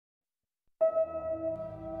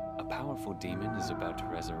powerful demon is about to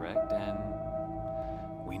resurrect, and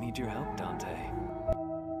we need your help, Dante.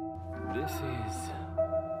 This is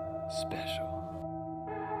special.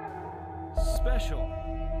 Special?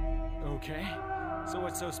 Okay. So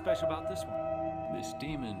what's so special about this one? This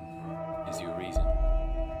demon is your reason.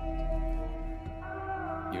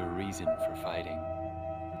 Your reason for fighting.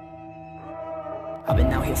 I've been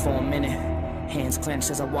out here for a minute, hands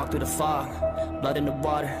clenched as I walk through the fog. Blood in the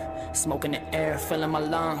water, smoke in the air, filling my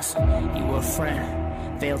lungs. You were a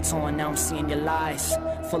friend, veil torn, now I'm seeing your lies.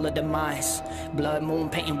 Full of demise, blood moon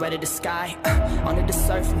painting red of the sky. Under the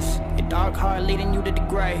surface, your dark heart leading you to the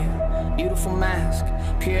grave. Beautiful mask,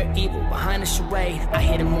 pure evil behind the charade. I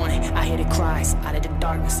hear the mourning, I hear the cries. Out of the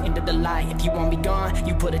darkness, into the light. If you want me gone,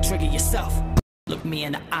 you put a trigger yourself. Look me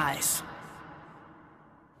in the eyes.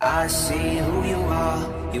 I see who you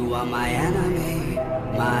are my enemy,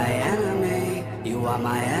 my enemy, you are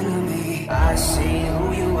my enemy. I see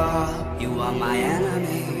who you are my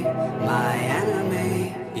enemy, my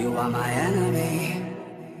enemy, you are my enemy.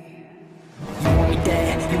 You want me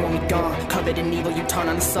dead, you want me gone, covered in evil, you turn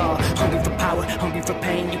on the saw. Hungry for power, hungry for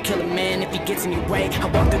pain, you kill a man if he gets in your way. I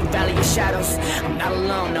walk through the valley of shadows, I'm not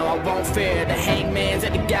alone, no, I won't fear the hangman's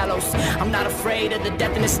at the gallows. I'm not afraid of the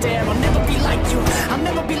death in the stare, I'll never be like you, I'll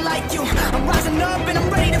never be like you. I'm rising up and I'm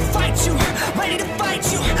ready to fight you, ready to fight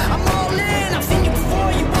you. I'm all in, I've seen